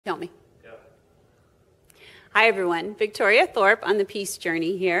Tell me. Hi, everyone. Victoria Thorpe on the Peace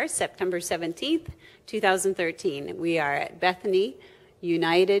Journey here, September 17th, 2013. We are at Bethany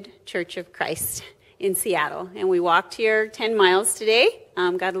United Church of Christ in Seattle. And we walked here 10 miles today.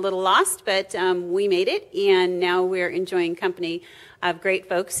 Got a little lost, but we made it. And now we're enjoying company of great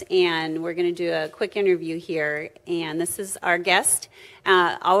folks. And we're going to do a quick interview here. And this is our guest,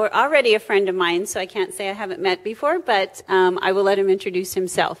 already a friend of mine, so I can't say I haven't met before, but I will let him introduce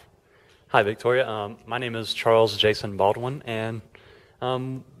himself. Hi, Victoria. My name is Charles Jason Baldwin, and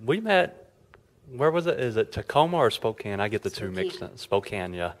we met, where was it? Is it Tacoma or Spokane? I get the two mixed up.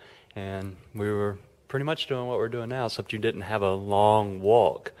 Spokane, yeah. And we were pretty much doing what we're doing now, except you didn't have a long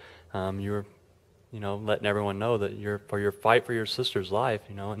walk. You were, letting everyone know that you're for your fight for your sister's life,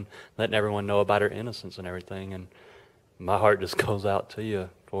 and letting everyone know about her innocence and everything. And my heart just goes out to you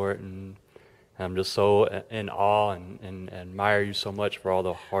for it, and I'm just so in awe and admire you so much for all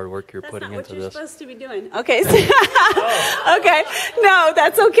the hard work you're putting into this. That's not what you're supposed to be doing. Okay. Okay. No,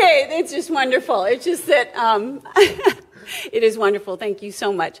 that's okay. It's just wonderful. It's just that it is wonderful. Thank you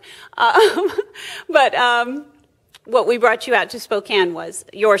so much. But what we brought you out to Spokane was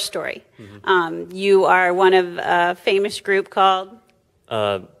your story. Mm-hmm. You are one of a famous group called?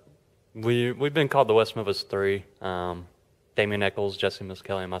 We've been called the West Memphis Three. Damien Eccles, Jesse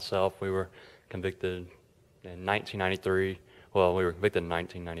Kelly, and myself. We were convicted in 1993. Well, we were convicted in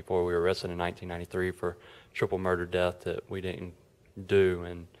 1994. We were arrested in 1993 for triple murder death that we didn't do,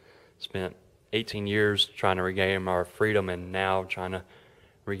 and spent 18 years trying to regain our freedom, and now trying to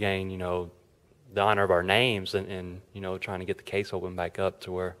regain, the honor of our names, and trying to get the case opened back up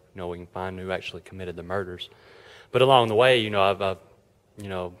to where, we can find who actually committed the murders. But along the way, I've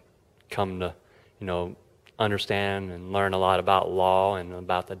come to, understand and learn a lot about law and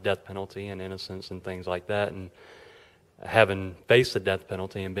about the death penalty and innocence and things like that. And having faced the death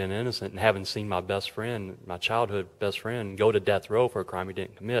penalty and been innocent, and having seen my best friend, my childhood best friend, go to death row for a crime he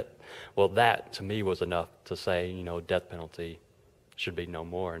didn't commit, well, that to me was enough to say, death penalty should be no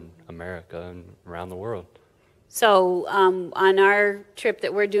more in America and around the world. So on our trip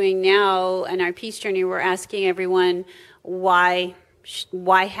that we're doing now and our peace journey, we're asking everyone why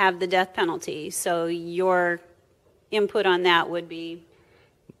have the death penalty? So your input on that would be?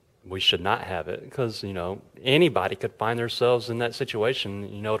 We should not have it, because, anybody could find themselves in that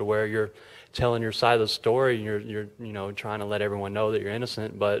situation, to where you're telling your side of the story, you're trying to let everyone know that you're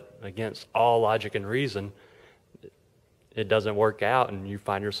innocent, but against all logic and reason, it doesn't work out, and you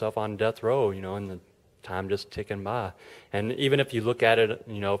find yourself on death row, and the time just ticking by. And even if you look at it,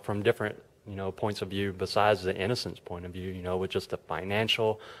 from different points of view besides the innocence point of view, with just the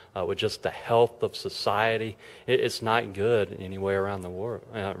financial, with just the health of society, it's not good anywhere around the world,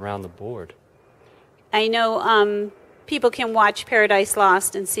 around the board. I know people can watch Paradise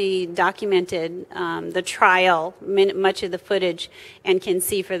Lost and see documented the trial, much of the footage, and can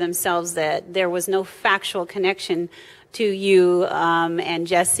see for themselves that there was no factual connection to you and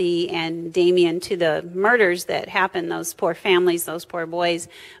Jesse and Damien, to the murders that happened, those poor families, those poor boys,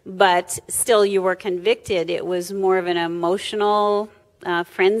 but still you were convicted. It was more of an emotional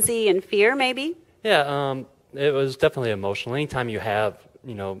frenzy and fear, maybe? Yeah, it was definitely emotional. Anytime you have,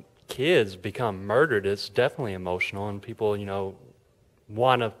 kids become murdered, it's definitely emotional, and people,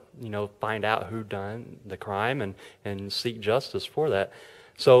 want to, find out who done the crime and seek justice for that.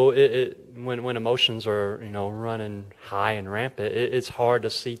 So when emotions are, running high and rampant, it's hard to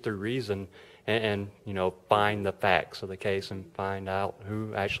see through reason and find the facts of the case and find out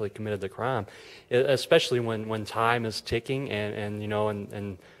who actually committed the crime, especially when time is ticking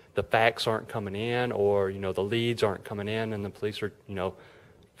and the facts aren't coming in, or, the leads aren't coming in, and the police are,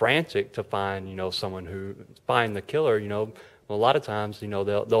 frantic to find, someone who find the killer. A lot of times,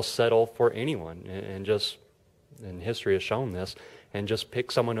 they'll settle for anyone, and history has shown this, and just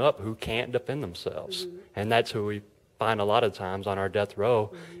pick someone up who can't defend themselves. Mm-hmm. And that's who we find a lot of times on our death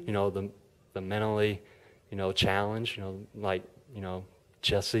row, mm-hmm. The mentally, challenged, like,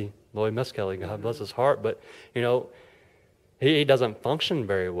 Jesse Kelly, God bless his heart, but, he doesn't function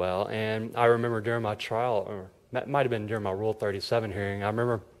very well. And I remember during my trial, or that might have been during my Rule 37 hearing, I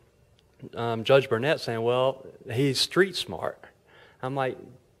remember Judge Burnett saying, well, he's street smart. I'm like,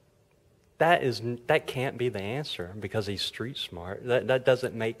 that can't be the answer, because he's street smart. That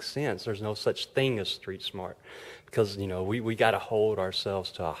doesn't make sense. There's no such thing as street smart, because we got to hold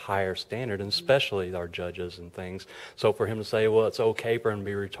ourselves to a higher standard, and especially our judges and things. So for him to say, well, it's okay for him to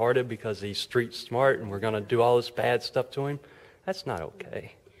be retarded because he's street smart and we're going to do all this bad stuff to him, that's not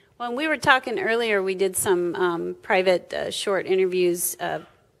okay. When we were talking earlier, we did some private short interviews,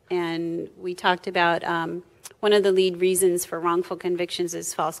 and we talked about one of the lead reasons for wrongful convictions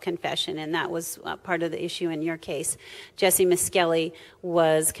is false confession, and that was part of the issue in your case. Jesse Miskelly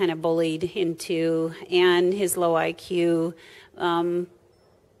was kind of bullied into, and his low IQ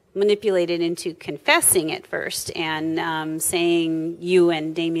manipulated into confessing at first and saying you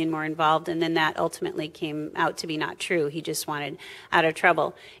and Damien were involved, and then that ultimately came out to be not true. He just wanted out of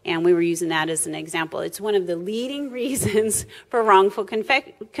trouble, and we were using that as an example. It's one of the leading reasons for wrongful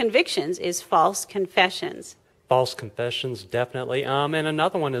convictions is false confessions. False confessions, definitely. And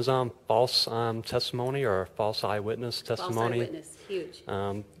another one is false testimony or false eyewitness testimony. False eyewitness,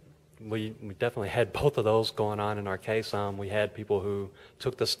 huge. We definitely had both of those going on in our case. We had people who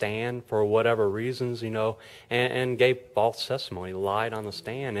took the stand for whatever reasons, and gave false testimony, lied on the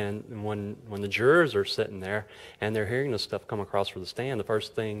stand. And when the jurors are sitting there and they're hearing this stuff come across for the stand, the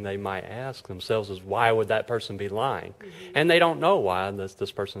first thing they might ask themselves is, why would that person be lying? Mm-hmm. And they don't know why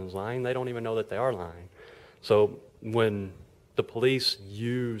this person is lying. They don't even know that they are lying. So when the police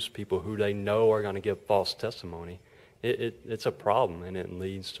use people who they know are going to give false testimony, it's a problem, and it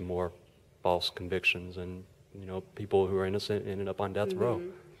leads to more false convictions, and people who are innocent ended up on death row.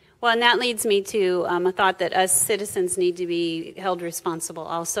 Well, and that leads me to a thought that us citizens need to be held responsible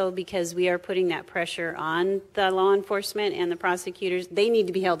also, because we are putting that pressure on the law enforcement and the prosecutors. They need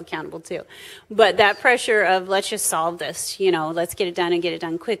to be held accountable too. But that pressure of let's just solve this, let's get it done and get it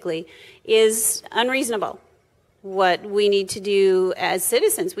done quickly, is unreasonable. What we need to do as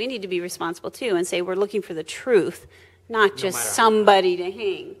citizens, we need to be responsible too and say we're looking for the truth, not just somebody to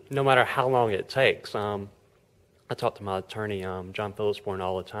hang. No matter how long it takes. I talk to my attorney, John Phillipsborn,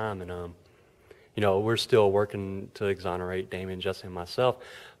 all the time, and we're still working to exonerate Damien, Jesse, and myself.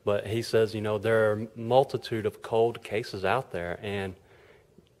 But he says, there are a multitude of cold cases out there, and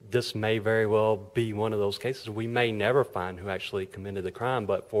this may very well be one of those cases. We may never find who actually committed the crime,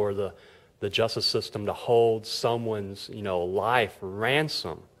 but for the justice system to hold someone's, life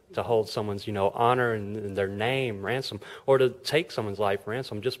ransom, to hold someone's, honor and their name ransom, or to take someone's life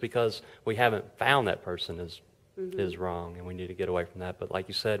ransom just because we haven't found that person is wrong, and we need to get away from that. But like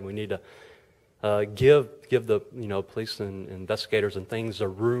you said, we need to give the police and investigators and things the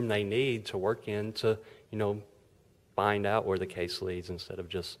room they need to work in to find out where the case leads, instead of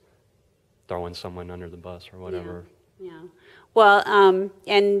just throwing someone under the bus or whatever. Yeah. Well,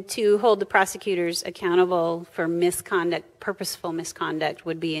 and to hold the prosecutors accountable for misconduct, purposeful misconduct,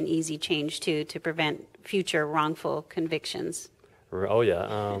 would be an easy change to prevent future wrongful convictions. Oh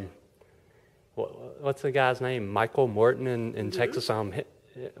yeah. What's the guy's name? Michael Morton in Texas.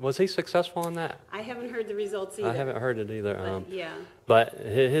 Was he successful in that? I haven't heard the results either. I haven't heard it either. But, yeah. But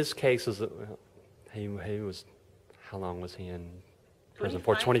his case is, he was, how long was he in prison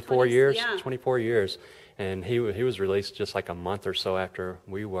for? 24 years. Yeah. 24 years. And he was released just like a month or so after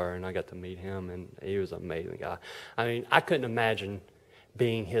we were, and I got to meet him, and he was an amazing guy. I mean, I couldn't imagine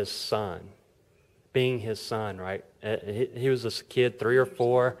being his son, right? He was this kid, 3 or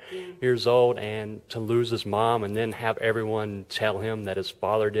 4 years old, and to lose his mom and then have everyone tell him that his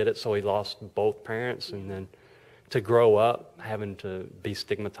father did it, so he lost both parents, and then to grow up having to be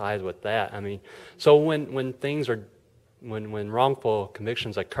stigmatized with that. I mean, so when things are, when wrongful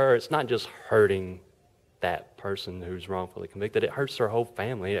convictions occur, it's not just hurting that person who's wrongfully convicted, it hurts their whole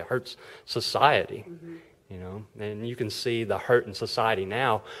family, it hurts society. And you can see the hurt in society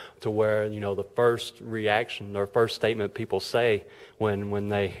now, to where the first reaction or first statement people say when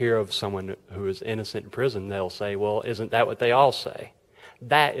they hear of someone who is innocent in prison, they'll say, well, isn't that what they all say?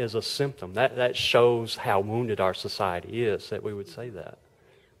 That is a symptom. That shows how wounded our society is, that we would say that.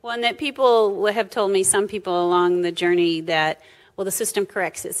 Well, and that people have told me, some people along the journey, that, well, the system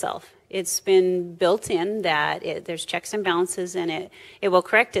corrects itself. It's been built in that there's checks and balances, and it will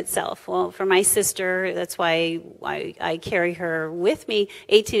correct itself. Well, for my sister, that's why I carry her with me.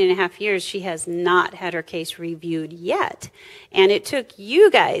 18 and a half years, she has not had her case reviewed yet. And it took you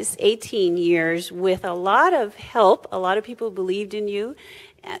guys 18 years with a lot of help. A lot of people believed in you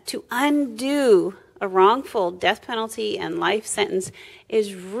to undo a wrongful death penalty and life sentence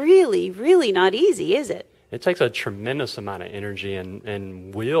is really, really not easy, is it? It takes a tremendous amount of energy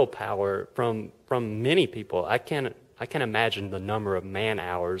and willpower from many people. I can't imagine the number of man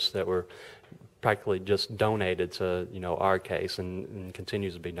hours that were practically just donated to our case and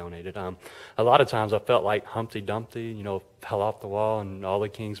continues to be donated. A lot of times I felt like Humpty Dumpty, fell off the wall and all the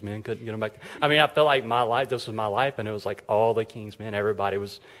king's men couldn't get him back. I mean, I felt like this was my life, and it was like all the king's men, everybody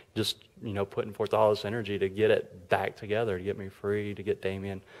was just putting forth all this energy to get it back together, to get me free, to get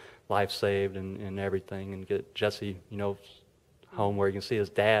Damien life saved and everything, and get Jesse, home where he can see his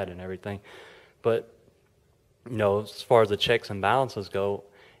dad and everything. But, as far as the checks and balances go,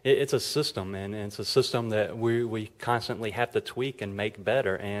 it's a system, and it's a system that we constantly have to tweak and make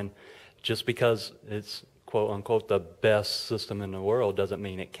better. And just because it's quote unquote the best system in the world doesn't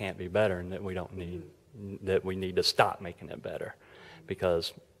mean it can't be better, and that we need to stop making it better,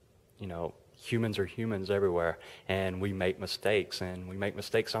 because humans are humans everywhere, and we make mistakes, and we make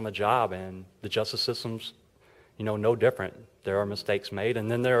mistakes on the job, and the justice system's no different. There are mistakes made, and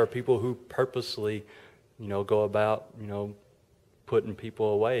then there are people who purposely go about putting people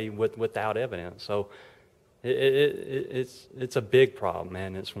away without evidence. So it's a big problem,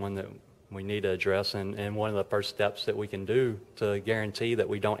 and it's one that we need to address. And one of the first steps that we can do to guarantee that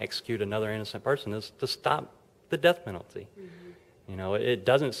we don't execute another innocent person is to stop the death penalty. It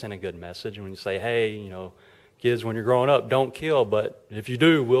doesn't send a good message when you say, hey, kids, when you're growing up, don't kill, but if you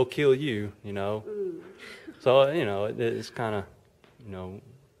do, we'll kill you. So it's kind of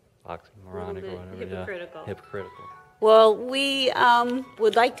oxymoronic or whatever. Hypocritical. Yeah. Hypocritical. Well, we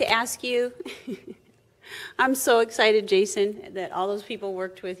would like to ask you, I'm so excited, Jason, that all those people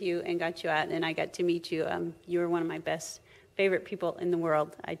worked with you and got you out, and I got to meet you. You were one of my favorite people in the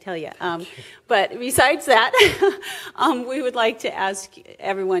world, I tell you. But besides that, we would like to ask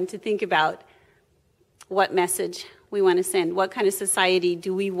everyone to think about what message we want to send. What kind of society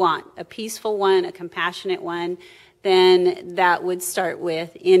do we want? A peaceful one, a compassionate one? Then that would start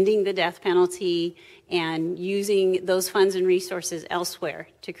with ending the death penalty and using those funds and resources elsewhere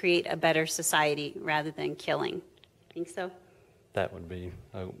to create a better society rather than killing. Think so? That would be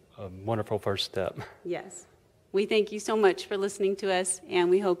a wonderful first step. Yes. We thank you so much for listening to us, and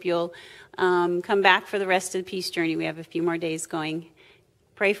we hope you'll come back for the rest of the peace journey. We have a few more days going.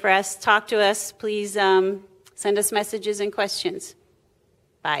 Pray for us. Talk to us. Please send us messages and questions.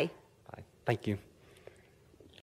 Bye. Bye. Thank you.